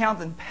higher sugar count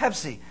than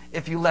Pepsi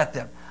if you let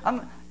them.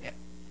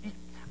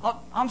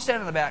 I'm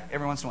standing in the back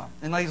every once in a while,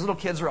 and these little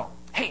kids are all,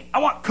 "Hey, I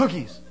want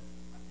cookies."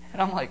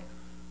 And I'm like,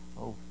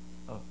 oh,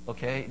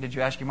 okay. Did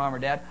you ask your mom or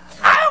dad?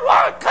 "I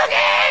want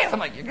cookies!" I'm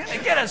like, "You're going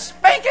to get a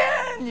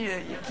spanking."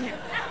 You keep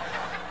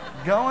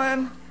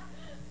going.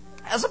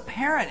 As a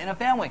parent in a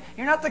family,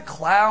 you're not the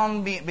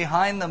clown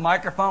behind the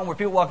microphone where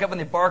people walk up and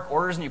they bark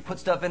orders and you put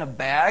stuff in a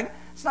bag.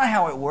 It's not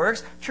how it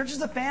works. Church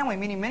is a family,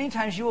 meaning many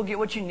times you will get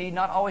what you need,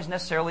 not always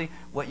necessarily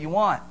what you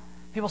want.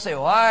 People say,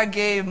 "Well, I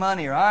gave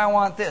money," or "I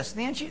want this."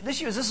 The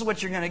issue is this is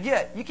what you're going to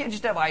get. You can't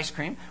just have ice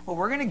cream. What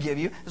we're going to give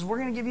you is we're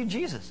going to give you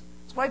Jesus.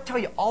 That's what I tell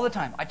you all the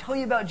time. I tell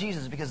you about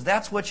Jesus because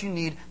that's what you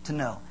need to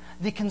know.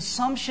 The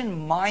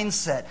consumption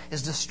mindset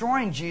is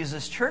destroying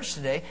Jesus' church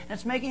today, and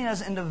it's making us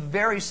into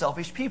very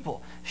selfish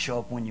people. Show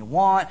up when you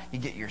want, you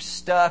get your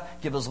stuff,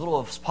 give as little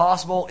as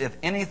possible, if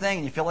anything,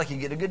 and you feel like you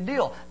get a good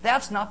deal.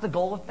 That's not the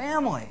goal of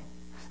family.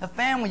 A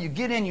family, you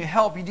get in, you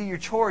help, you do your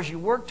chores, you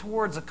work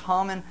towards a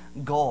common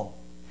goal.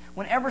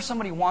 Whenever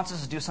somebody wants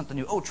us to do something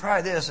new,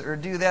 try this or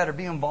do that or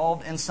be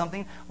involved in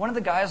something, one of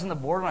the guys on the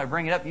board, when I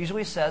bring it up,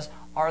 usually says,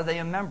 "Are they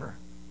a member?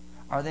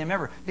 Are they a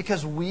member?"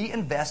 Because we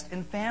invest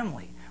in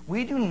family.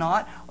 We do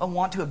not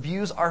want to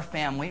abuse our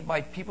family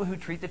by people who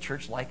treat the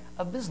church like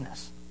a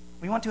business.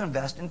 We want to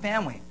invest in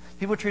family.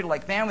 People treat it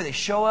like family. They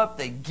show up,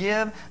 they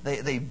give,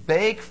 they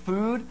bake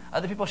food.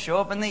 Other people show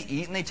up and they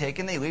eat and they take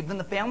and they leave. Then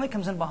the family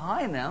comes in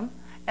behind them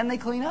and they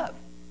clean up.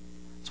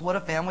 It's what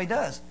a family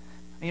does.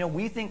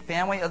 We think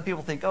family. Other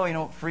people think,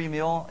 free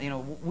meal.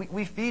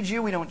 We feed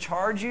you. We don't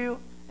charge you.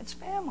 It's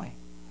family.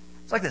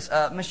 It's like this.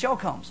 Michelle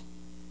Combs.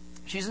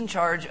 She's in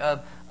charge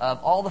of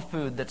all the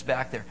food that's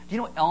back there. Do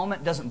you know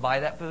Element doesn't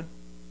buy that food?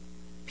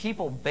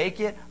 People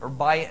bake it or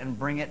buy it and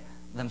bring it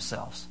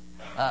themselves.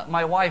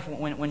 My wife,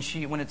 when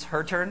it's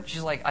her turn,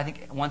 she's like, I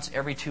think once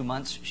every 2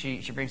 months she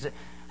brings it.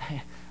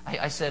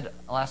 I said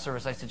last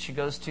service, she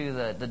goes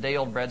to the day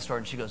old bread store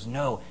and she goes,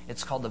 "No,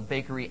 it's called the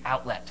bakery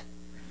outlet."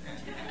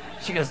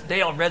 She goes,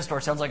 "Day old bread store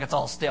sounds like it's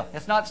all stale."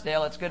 It's not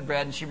stale. It's good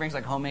bread, and she brings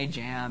like homemade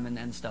jam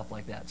and stuff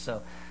like that.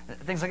 So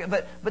things like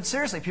that. But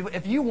seriously, people,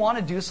 if you want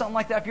to do something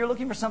like that, if you're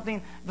looking for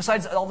something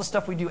besides all the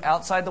stuff we do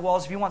outside the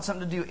walls, if you want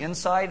something to do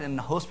inside and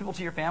host people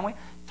to your family,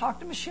 talk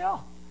to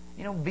Michelle.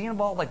 Be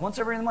involved like once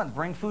every month.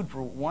 Bring food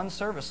for one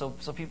service so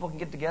people can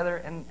get together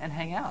and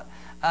hang out.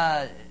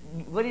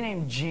 Lady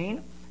named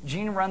Jean.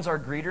 Jean runs our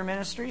greeter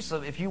ministry,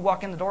 so if you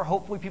walk in the door,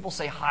 hopefully people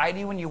say hi to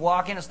you when you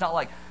walk in. It's not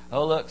like,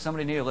 "Oh, look,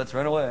 somebody new, let's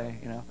run away."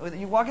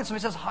 You walk in,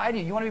 somebody says hi to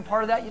you. You want to be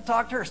part of that? You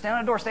talk to her. Stand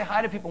on the door, say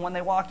hi to people when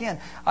they walk in.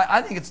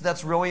 I think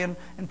that's really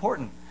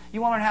important. You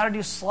want to learn how to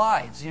do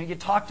slides. You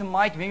talk to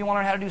Mike. Maybe you want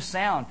to learn how to do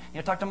sound.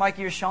 Talk to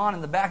Mikey or Sean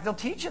in the back. They'll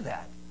teach you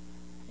that.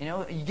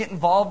 You get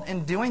involved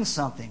in doing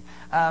something.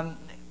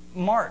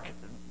 Mark,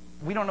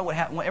 we don't know what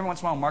happens. Every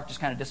once in a while, Mark just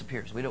kind of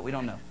disappears. We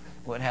don't know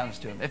what happens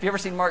to him. If you ever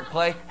seen Mark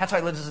play, that's how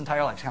he lives his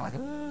entire life. It's kind of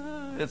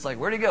like, it's like,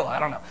 where'd he go? I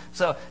don't know.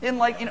 So,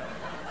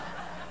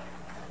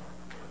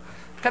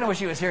 kind of wish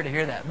he was here to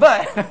hear that.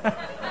 But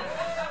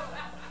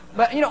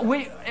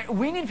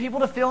we need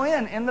people to fill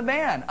in the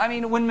band.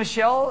 When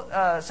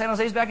Michelle San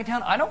Jose's back in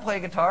town, I don't play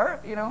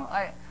guitar.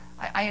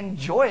 I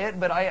enjoy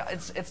it, but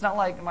it's not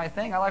like my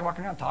thing. I like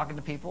walking around talking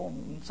to people.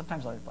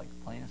 Sometimes I like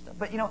playing and stuff.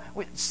 But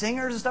with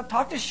singers and stuff,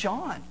 talk to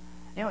Sean.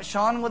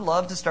 Sean would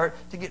love to start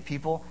to get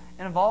people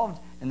involved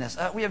in this.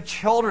 We have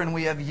children,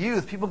 we have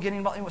youth, people getting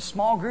involved in a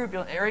small group.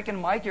 Eric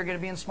and Mike are going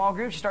to be in small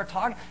groups. You start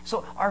talking.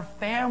 So our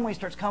family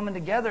starts coming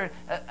together,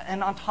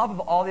 and on top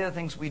of all the other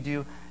things we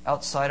do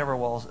outside of our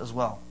walls as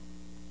well.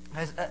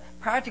 Guys,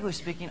 practically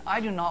speaking, I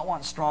do not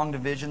want strong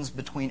divisions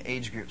between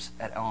age groups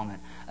at Element.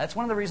 That's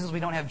one of the reasons we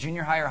don't have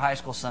junior high or high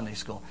school Sunday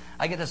school.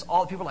 I get this,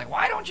 all people are like,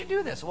 why don't you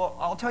do this? Well,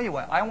 I'll tell you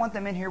what, I want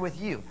them in here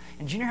with you.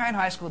 In junior high and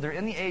high school, they're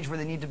in the age where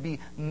they need to be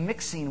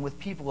mixing with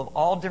people of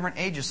all different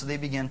ages so they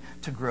begin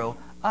to grow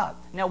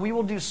up. Now, we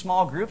will do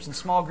small groups. In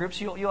small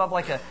groups, you'll have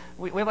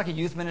we have like a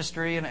youth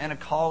ministry and a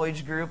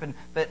college group.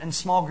 But in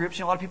small groups,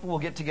 a lot of people will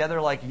get together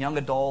like young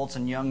adults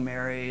and young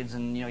marrieds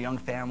and young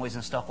families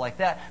and stuff like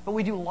that. But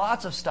we do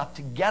lots of stuff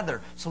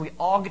together so we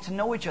all get to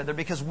know each other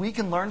because we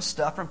can learn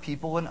stuff from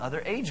people in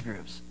other age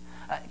groups.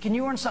 Can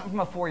you learn something from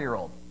a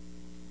 4-year-old?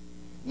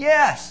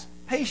 Yes.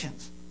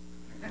 Patience.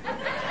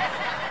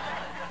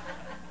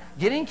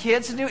 Getting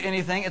kids to do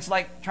anything, it's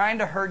like trying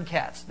to herd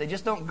cats. They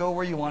just don't go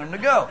where you want them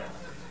to go.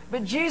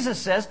 But Jesus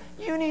says,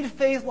 you need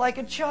faith like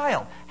a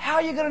child. How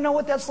are you going to know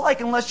what that's like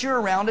unless you're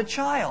around a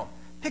child?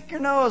 Pick your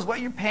nose, wet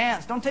your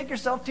pants. Don't take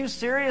yourself too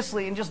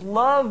seriously and just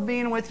love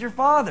being with your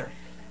Father.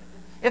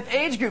 If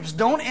age groups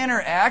don't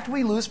interact,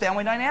 we lose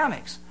family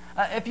dynamics.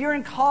 If you're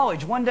in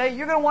college, one day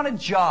you're going to want a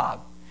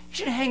job. You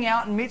should hang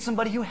out and meet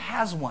somebody who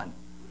has one.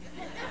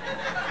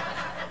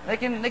 They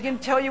can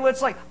tell you what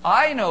it's like.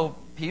 I know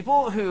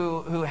people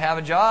who have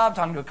a job,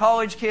 talking to a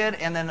college kid,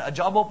 and then a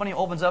job opening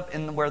opens up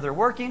in where they're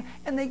working,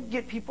 and they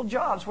get people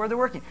jobs where they're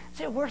working.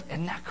 See, it works.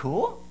 Isn't that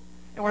cool?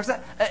 It works.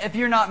 If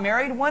you're not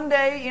married, one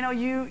day,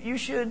 you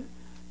should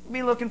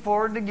be looking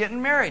forward to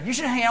getting married. You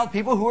should hang out with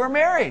people who are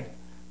married.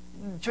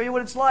 Show you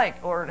what it's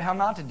like, or how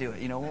not to do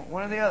it.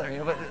 One or the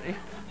other. But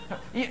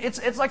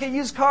it's like a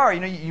used car.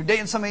 You're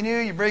dating somebody new,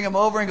 you bring them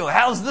over and go,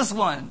 "How's this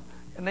one?"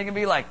 And they can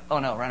be like, "Oh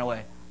no, run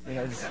away."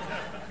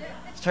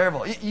 It's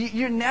terrible.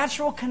 Your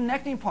natural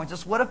connecting points.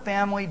 That's what a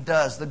family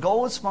does. The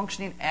goal is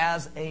functioning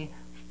as a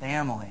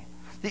family.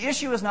 The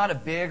issue is not a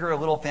big or a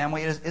little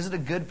family. Is it a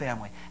good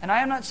family? And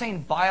I am not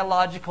saying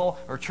biological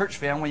or church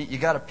family, you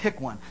got to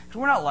pick one.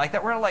 Because we're not like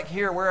that. We're not like,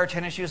 here, wear our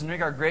tennis shoes and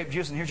drink our grape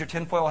juice and here's your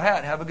tinfoil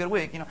hat. Have a good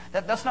week.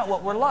 That's not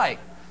what we're like.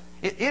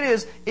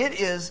 It's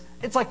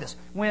like this.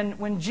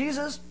 When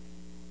Jesus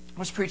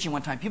was preaching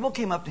one time, people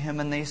came up to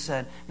him and they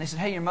said,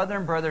 "Hey, your mother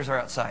and brothers are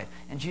outside."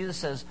 And Jesus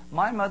says,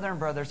 "My mother and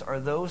brothers are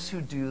those who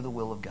do the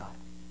will of God."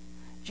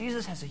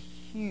 Jesus has a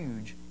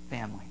huge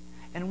family,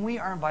 and we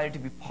are invited to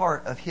be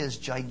part of his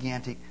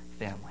gigantic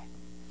family.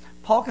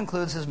 Paul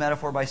concludes his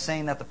metaphor by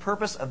saying that the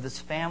purpose of this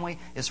family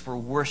is for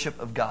worship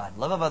of God.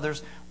 Love of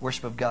others,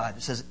 worship of God.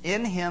 It says,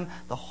 "In him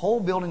the whole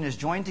building is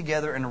joined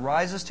together and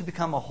rises to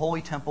become a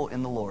holy temple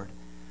in the Lord."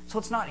 So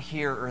it's not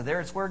here or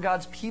there. It's where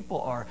God's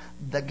people are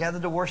that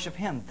gather to worship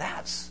him.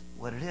 That's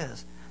what it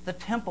is. The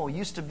temple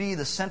used to be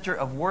the center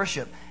of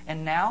worship.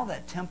 And now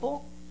that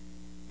temple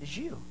is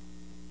you.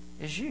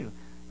 Is you.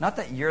 Not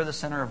that you're the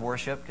center of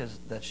worship, because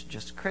that's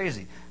just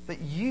crazy.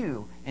 But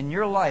you and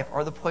your life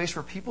are the place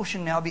where people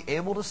should now be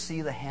able to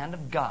see the hand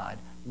of God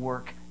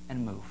work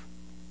and move.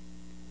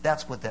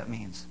 That's what that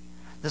means.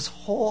 This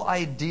whole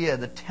idea,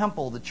 the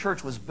temple, the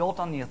church, was built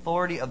on the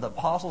authority of the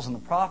apostles and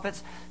the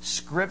prophets.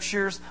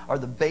 Scriptures are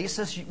the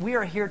basis. We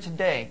are here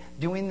today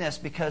doing this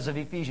because of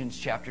Ephesians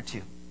chapter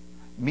 2.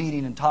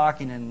 Meeting and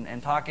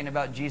talking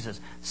about Jesus.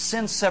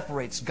 Sin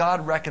separates,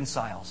 God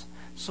reconciles.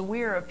 So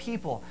we are a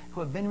people who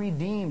have been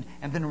redeemed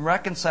and been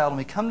reconciled. And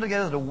we come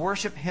together to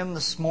worship him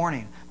this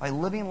morning by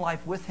living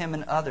life with him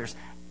and others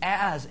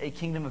as a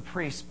kingdom of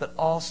priests, but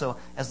also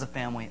as the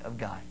family of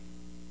God.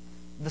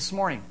 This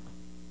morning,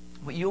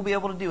 what you'll be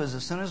able to do is,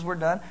 as soon as we're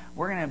done,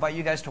 we're going to invite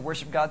you guys to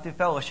worship God through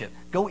fellowship.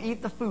 Go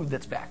eat the food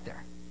that's back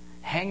there.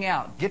 Hang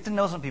out. Get to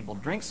know some people.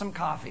 Drink some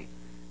coffee.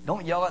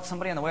 Don't yell at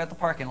somebody on the way out the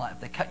parking lot if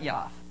they cut you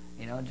off.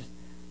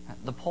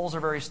 The poles are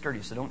very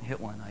sturdy, so don't hit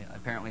one. I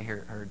apparently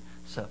heard.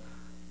 So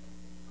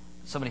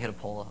somebody hit a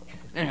pole.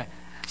 Anyway,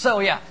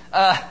 so yeah.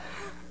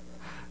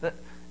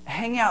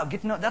 Hang out,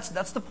 get to know.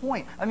 That's the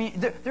point. I mean,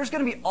 there's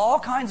going to be all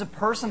kinds of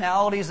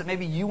personalities that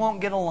maybe you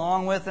won't get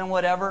along with and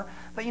whatever.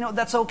 But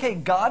that's okay.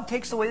 God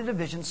takes away the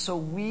divisions so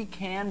we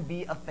can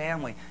be a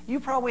family. You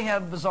probably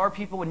have bizarre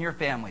people in your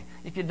family.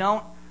 If you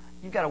don't,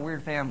 you've got a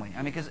weird family.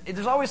 I mean, because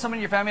there's always somebody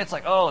in your family that's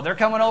like, "Oh, they're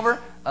coming over.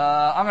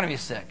 I'm going to be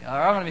sick. Or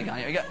I'm going to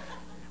be gone."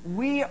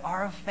 We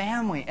are a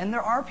family, and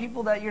there are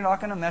people that you're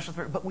not going to mess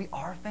with, but we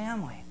are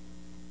family.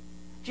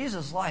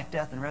 Jesus' life,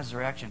 death, and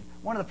resurrection,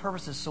 one of the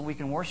purposes so we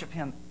can worship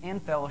him in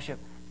fellowship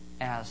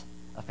as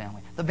a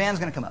family. The band's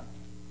going to come up.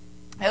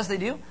 As they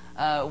do,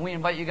 we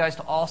invite you guys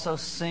to also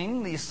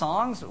sing these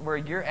songs where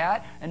you're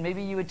at, and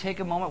maybe you would take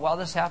a moment while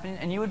this is happening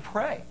and you would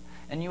pray.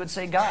 And you would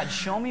say, "God,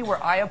 show me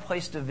where I have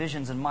placed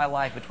divisions in my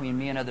life between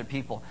me and other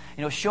people.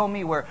 Show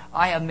me where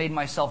I have made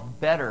myself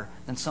better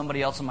than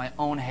somebody else in my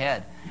own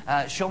head.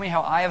 Show me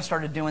how I have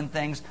started doing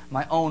things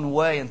my own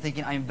way and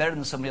thinking I'm better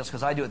than somebody else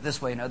because I do it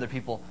this way and other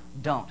people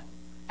don't."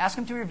 Ask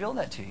him to reveal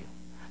that to you.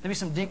 There'll be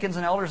some deacons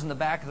and elders in the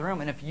back of the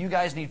room, and if you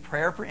guys need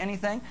prayer for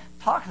anything,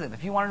 talk to them.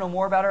 If you want to know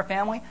more about our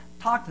family,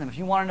 talk to them. If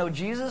you want to know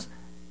Jesus,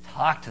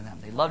 talk to them.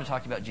 They love to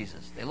talk to you about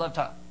Jesus. They love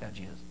talking about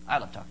Jesus. I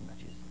love talking about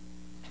Jesus.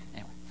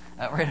 Anyway,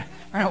 We're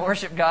going to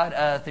worship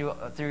God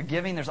through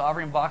giving. There's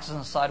offering boxes on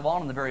the side wall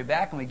and on the very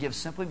back, and we give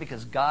simply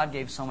because God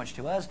gave so much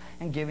to us,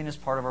 and giving is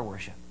part of our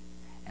worship.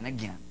 And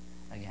again,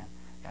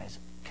 guys,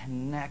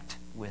 connect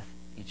with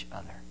each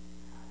other.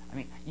 I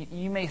mean,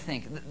 you may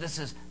think, this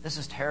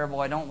is terrible,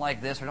 I don't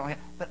like this, or don't like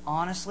that. But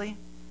honestly,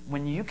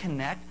 when you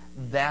connect,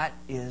 that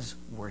is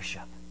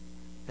worship.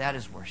 That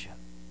is worship.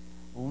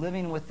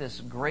 Living with this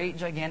great,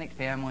 gigantic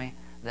family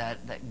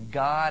that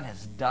God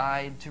has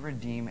died to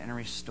redeem and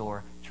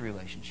restore to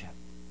relationship.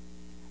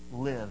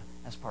 Live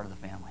as part of the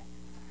family.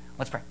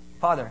 Let's pray.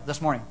 Father,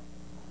 this morning,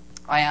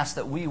 I ask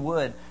that we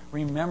would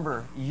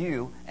remember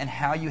you and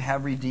how you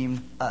have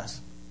redeemed us.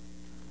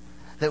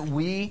 That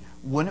we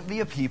wouldn't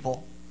be a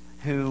people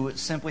who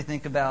simply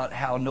think about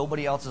how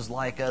nobody else is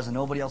like us and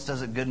nobody else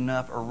does it good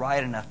enough or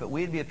right enough, but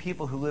we'd be a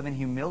people who live in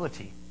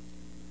humility,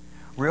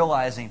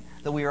 realizing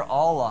that we are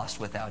all lost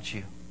without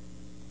you.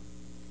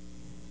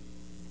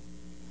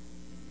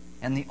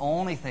 And the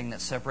only thing that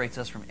separates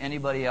us from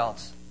anybody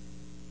else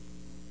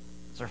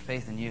is our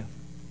faith in you.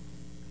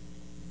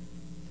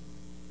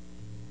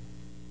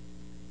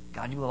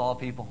 God, you love all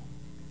people.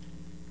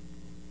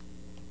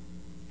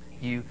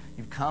 You've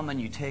come and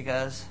you take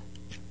us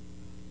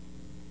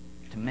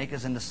to make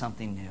us into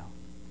something new.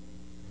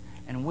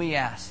 And we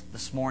ask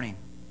this morning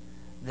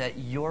that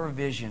your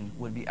vision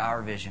would be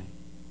our vision,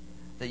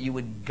 that you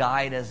would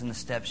guide us in the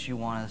steps you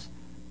want us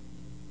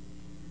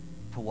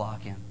to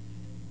walk in,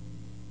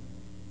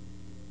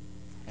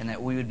 and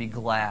that we would be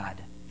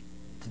glad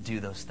to do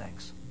those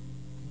things.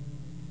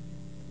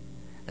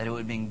 That it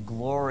would bring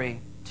glory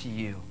to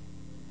you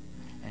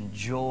and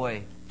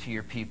joy to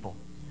your people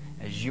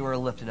as you are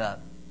lifted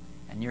up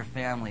and your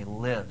family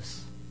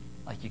lives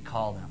like you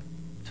call them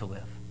to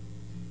live.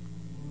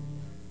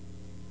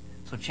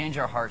 So change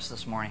our hearts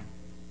this morning.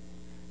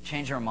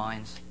 Change our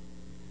minds.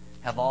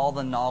 Have all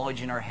the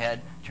knowledge in our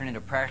head turn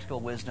into practical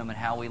wisdom in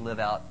how we live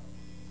out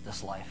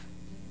this life.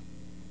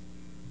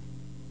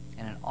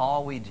 And in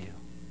all we do,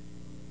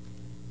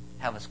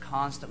 have us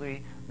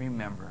constantly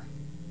remember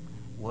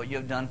what you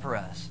have done for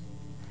us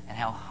and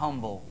how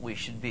humble we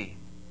should be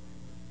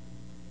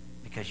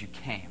because you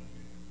came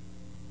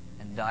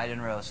and died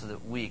and rose so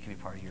that we could be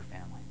part of your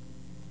family.